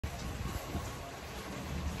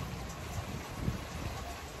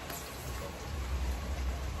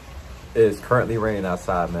It is currently raining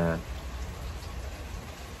outside, man.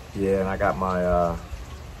 Yeah, and I got my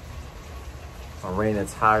my rain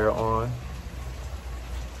attire on.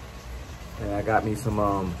 And I got me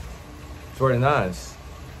some Jordan 9s.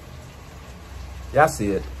 Y'all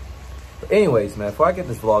see it. But anyways, man, before I get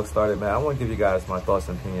this vlog started, man, I want to give you guys my thoughts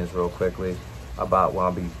and opinions real quickly about what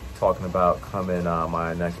I'll be talking about coming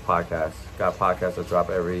my next podcast. Got podcasts that drop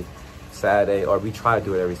every Saturday, or we try to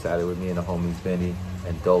do it every Saturday with me and the homies Benny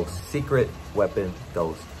and Dose. Secret Weapon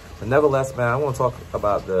Dose. But nevertheless, man, I want to talk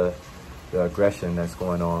about the aggression that's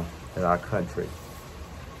going on in our country.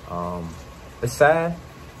 It's sad,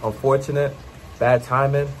 unfortunate, bad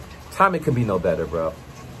timing. Timing can be no better, bro.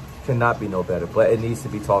 Cannot be no better, but it needs to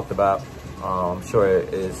be talked about. I'm sure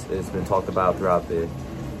it's been talked about throughout the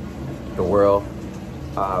world.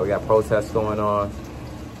 We got protests going on.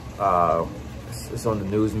 It's on the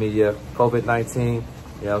news media. COVID-19, you know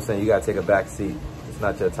what I'm saying? You gotta take a back seat. It's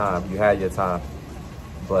not your time. You had your time.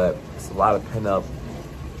 But it's a lot of pent-up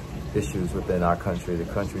issues within our country, the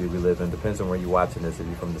country we live in. Depends on where you're watching this, if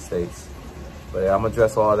you're from the States. But yeah, I'm gonna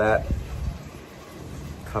address all that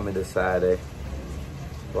coming this Saturday.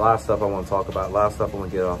 A lot of stuff I want to talk about, a lot of stuff I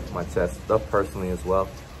want to get off my chest, stuff personally as well.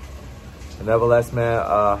 And nevertheless, man,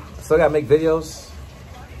 I still got to make videos.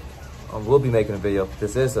 We'll be making a video.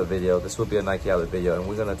 This is a video. This will be a Nike outlet video, and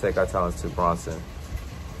we're going to take our talents to Bronson,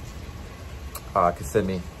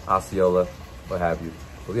 Kissimmee, Osceola, what have you.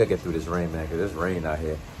 But we got to get through this rain, man, because there's rain out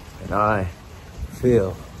here. And I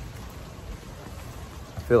feel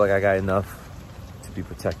like I got enough to be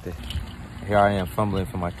protected. Here I am fumbling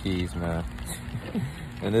for my keys, man.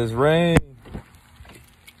 And this rain.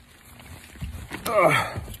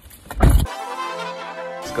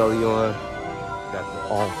 Scully on. Got the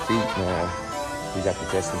all feet, man. We got the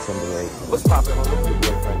Justin Timberlake. What's poppin', my little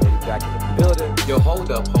boyfriend? Nitty back in the building. Yo,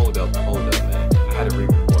 hold up, man. I had to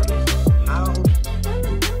re-record this. How?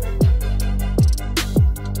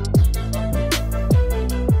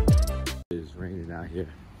 It is raining out here.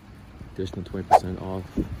 Additional 20% off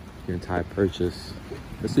your entire purchase.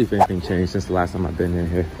 Let's see if anything changed since the last time I've been in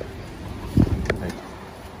here.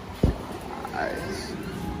 Nice.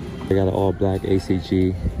 I got an all black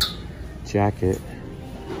ACG jacket.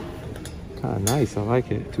 Kind of nice, I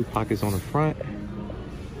like it. 2 pockets on the front.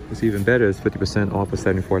 What's even better is 50% off for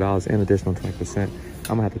 $74 and additional 20%. I'm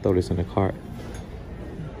gonna have to throw this in the cart.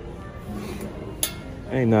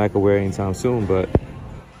 Ain't nothing I could wear anytime soon, but.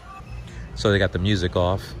 So they got the music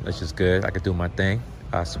off, that's just good. I could do my thing.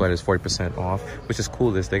 Sweaters 40% off, which is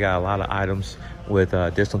cool. They got a lot of items with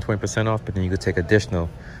additional 20% off, but then you could take additional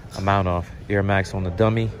amount off. Air Max on the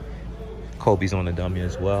dummy, Kobe's on the dummy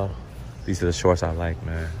as well. These are the shorts I like,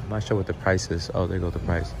 man. I'm not sure what the price is. Oh, there goes the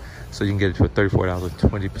price. So you can get it for $34 with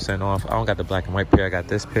 20% off. I don't got the black and white pair. I got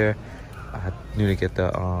this pair. I need to get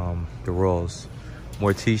the rolls.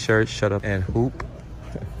 More t-shirts, shut up and hoop.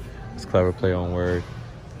 It's clever play on word.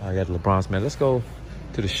 I got the LeBron's, man. Let's go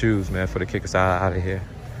to the shoes, man, for the kick us out of here.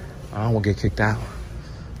 I don't want to get kicked out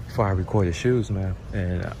before I record the shoes, man.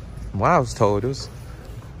 And from what I was told, there's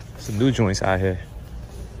some new joints out here.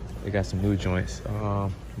 They got some new joints.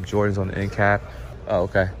 Jordans on the end cap. Oh,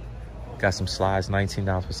 okay. Got some slides,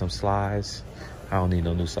 $19 for some slides. I don't need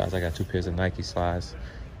no new slides. I got 2 pairs of Nike slides.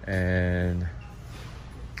 And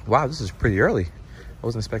wow, this is pretty early. I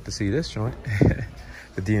wasn't expecting to see this joint.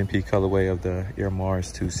 The DMP colorway of the Air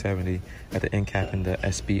Mars 270 at the end cap in the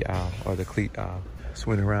SB aisle, or the cleat aisle.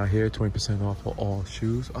 Swinging around here, 20% off for all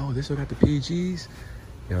shoes. Oh, they still got the PGs.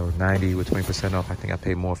 Yo, 90 with 20% off. I think I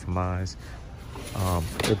paid more for mine.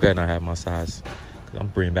 They better not have my size, cause I'm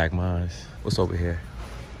bringing back mine. What's over here?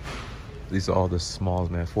 These are all the smalls,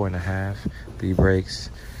 man. 4.5. The brakes,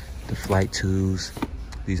 the Flight 2s.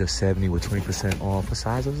 These are 70 with 20% off. What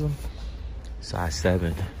size is them? Size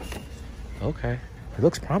 7. Okay. It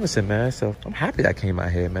looks promising, man. So I'm happy that came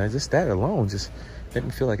out here, man. Just that alone just made me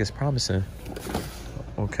feel like it's promising.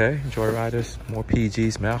 Okay, Joyriders, more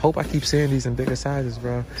PGs, man. I hope I keep seeing these in bigger sizes,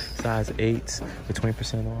 bro. Size 8s for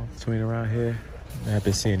 20% off. Swing around here. Man, I've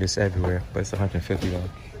been seeing this everywhere, but it's 150 though.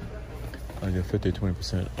 150,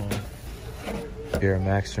 20% off. Air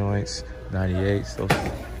Max joints, 98s. Those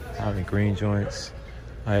out in green joints.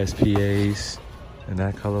 ISPAs in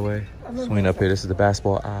that colorway. Swing up here. This is the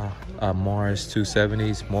basketball aisle. Mars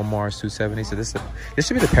 270s, more Mars 270s. So this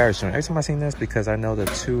should be the Paris joint. Every time I seen this, because I know the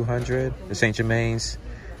 200, the St. Germain's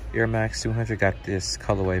Air Max 200 got this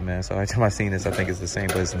colorway, man. So every time I seen this, I think it's the same,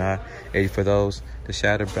 but it's not. 80 for those. The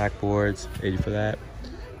shattered backboards, 80 for that.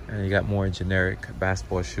 And you got more generic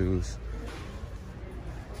basketball shoes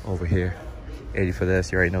over here. 80 for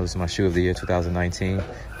this. You already know this is my shoe of the year, 2019.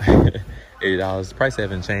 $80. The price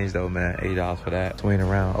haven't changed though, man. $80 for that. Swing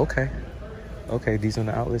around. Okay. Okay, these on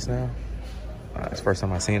the outlets now. It's the first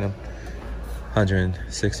time I've seen them.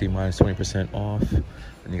 160 minus 20% off.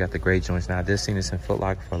 And you got the gray joints. Now I did see this in Foot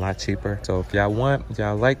Locker for a lot cheaper. So if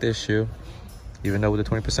y'all like this shoe, even though with the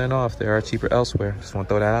 20% off, they are cheaper elsewhere. Just want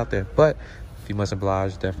to throw that out there. But if you must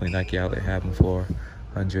oblige, definitely Nike Outlet have them for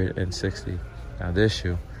 160. Now this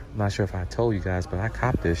shoe, I'm not sure if I told you guys, but I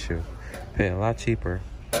copped this shoe. Paid a lot cheaper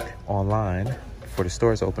online. Before the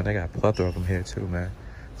store's open, they got a plethora of them here too, man.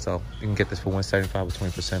 So you can get this for 175 with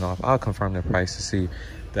 20% off. I'll confirm the price to see if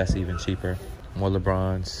that's even cheaper. More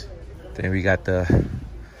LeBrons. Then we got the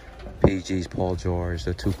PG's Paul George,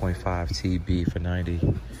 the 2.5 TB for 90.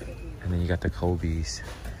 And then you got the Kobe's,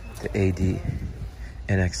 the AD,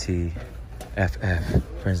 NXT, FF,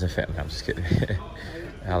 Friends and Family. I'm just kidding.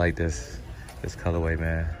 I like this colorway,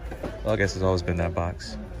 man. Well, I guess it's always been that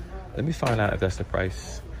box. Let me find out if that's the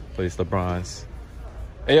price for these LeBrons.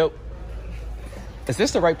 Hey, yo. Is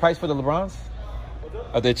this the right price for the LeBrons?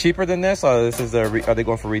 Are they cheaper than this, or this is are they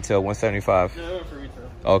going for retail 175? Yeah, they're going for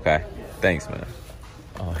retail. Okay, thanks, man.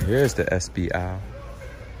 Oh, here's the SB aisle.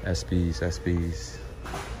 SBs.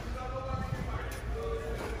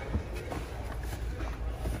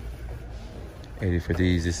 $80 for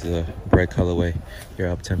these. This is a bread colorway. Here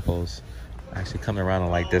up tempos. Actually coming around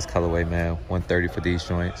on like this colorway, man. 130 for these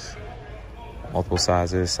joints. Multiple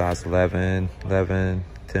sizes, size 11,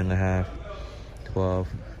 10.5. 12,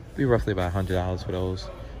 be roughly about $100 for those.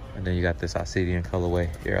 And then you got this Obsidian colorway,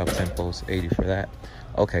 Air Up Tempos, 80 for that.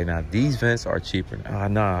 Okay, now these vents are cheaper.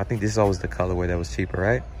 Nah, I think this is always the colorway that was cheaper,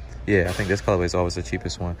 right? Yeah, I think this colorway is always the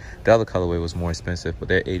cheapest one. The other colorway was more expensive, but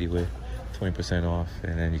they're 80 with 20% off.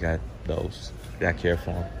 And then you got those. You got care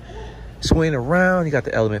for them. Swing around, you got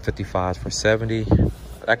the Element 55s for 70.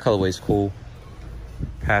 That colorway is cool.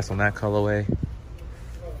 Pass on that colorway.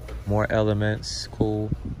 More Elements, cool.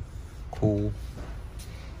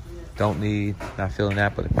 Don't need, not feeling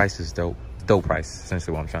that, but the price is dope. Dope price,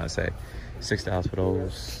 essentially what I'm trying to say. $6 for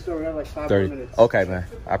those. So we have like 5 30 minutes. Okay, man.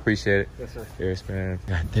 I appreciate it. Yes, sir. Cheers, man.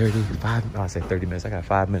 Got 35. No, I say 30 minutes. I got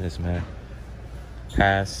 5 minutes, man.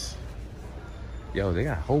 Pass. Yo, they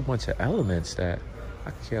got a whole bunch of Elements that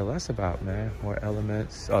I could care less about, man. More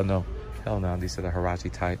Elements. Oh, no. Hell no. These are the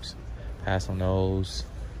Hirachi types. Pass on those.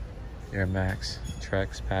 Air Max.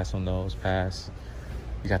 Treks. Pass on those. Pass.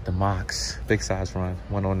 You got the Mocs, big size run,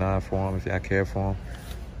 109 for them if y'all care for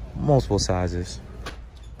them. Multiple sizes.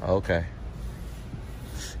 Okay.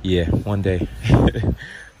 Yeah, one day.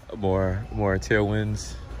 more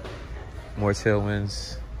tailwinds. More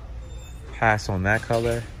tailwinds. Pass on that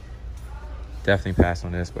color. Definitely pass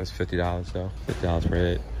on this, but it's $50 though. $50 for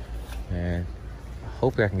it. And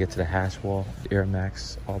hopefully I can get to the hash wall. The Air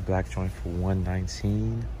Max all black joint for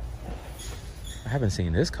 $119. I haven't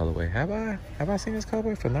seen this colorway. Have I? Have I seen this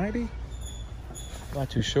colorway for 90? Not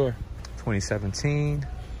too sure. 2017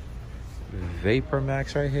 Vapor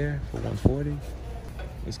Max right here for 140.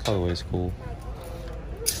 This colorway is cool.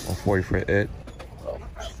 140 for it.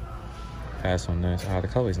 Pass on this. The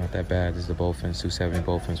colorway's not that bad. This is the Bowfins 270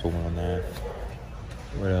 Bowfins for 109.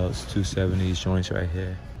 What else? 270s joints right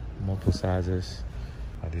here. Multiple sizes.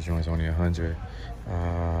 These joints only 100.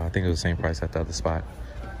 I think it was the same price at the other spot.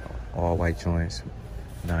 All white joints,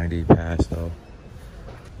 90 pass though.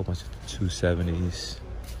 A whole bunch of 270s,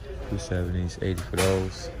 80 for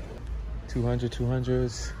those.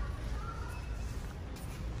 200s.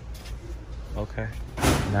 Okay,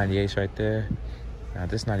 98s right there. Now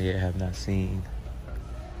this 98 I have not seen.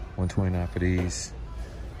 129 for these.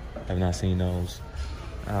 Have not seen those.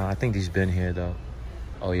 I think these been here though.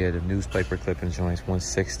 Oh yeah, the newspaper clipping joints,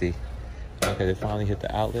 160. Okay, they finally hit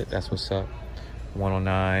the outlet. That's what's up.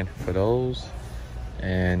 109 for those,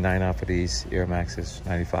 and 99 for these Air Maxes,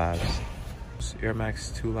 95s. Air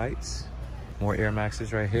Max 2 lights, more Air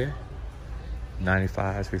Maxes right here.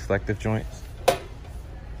 95s, reflective joints.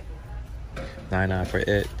 99 for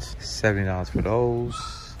it, $70 for those.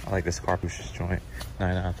 I like this cartouche joint,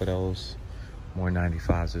 99 for those. More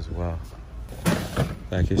 95s as well.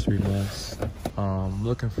 Black History Month.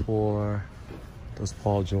 Looking for those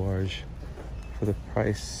Paul George for the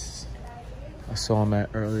price I saw them at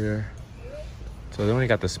earlier. So they only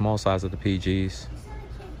got the small size of the PGs.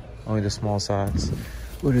 Only the small size.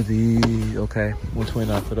 What are these? Okay,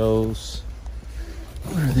 129 for those.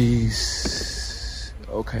 What are these?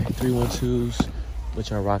 Okay, 312s,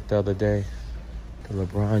 which I rocked the other day. The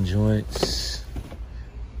LeBron joints.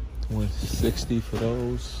 160 for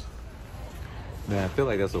those. Man, I feel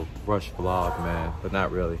like that's a rush vlog, man, but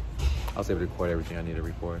not really. I was able to record everything I need to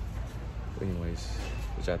record. But anyways,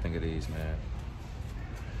 what y'all think of these, man?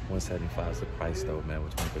 $175 is the price though, man.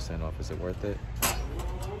 With 20% off, is it worth it?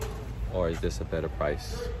 Or is this a better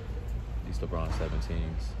price? These LeBron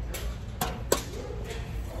 17s.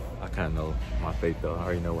 I kind of know my fate though. I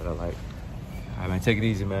already know what I like. All right, man, take it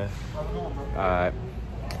easy, man. All right,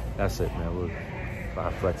 that's it, man. We'll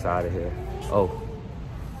about to flex out of here. Oh,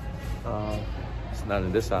 it's not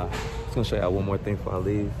in this aisle. Just gonna show y'all one more thing before I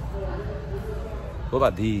leave. What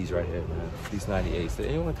about these right here, man? These 98s. Did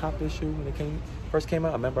anyone cop this shoe when it first came out?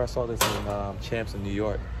 I remember I saw this in Champs in New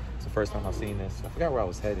York. It's the first time I've seen this. I forgot where I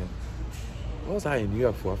was heading. What was I in New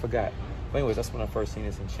York for? I forgot. But anyways, that's when I first seen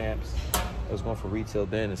this in Champs. It was going for retail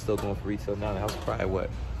then and still going for retail now. That was probably what?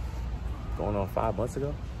 Going on 5 months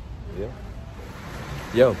ago? Yeah.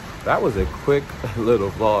 Yo, that was a quick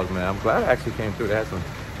little vlog, man. I'm glad I actually came through. They had some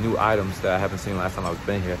new items that I haven't seen last time I've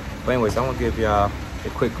been here. But anyways, I want to give y'all a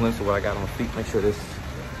quick glimpse of what I got on feet. Make sure this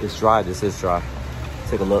is dry. This is dry.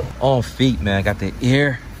 Take a look. On feet, man. I got the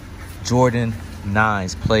Air Jordan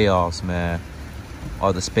 9s playoffs, man.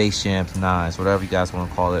 Or the Space Jam 9s, whatever you guys want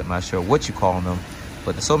to call it. I'm not sure what you call them.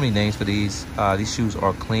 But there's so many names for these. These shoes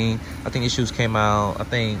are clean. I think these shoes came out, I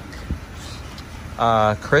think,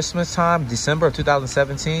 Christmas time, December of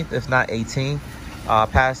 2017, if not 18.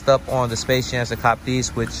 Passed up on the Space Jams to cop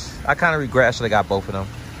these, which I kind of regret. I should have got both of them.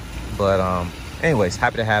 But anyways,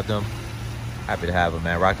 happy to have them. Happy to have them,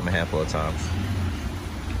 man. Rocked them a handful of times.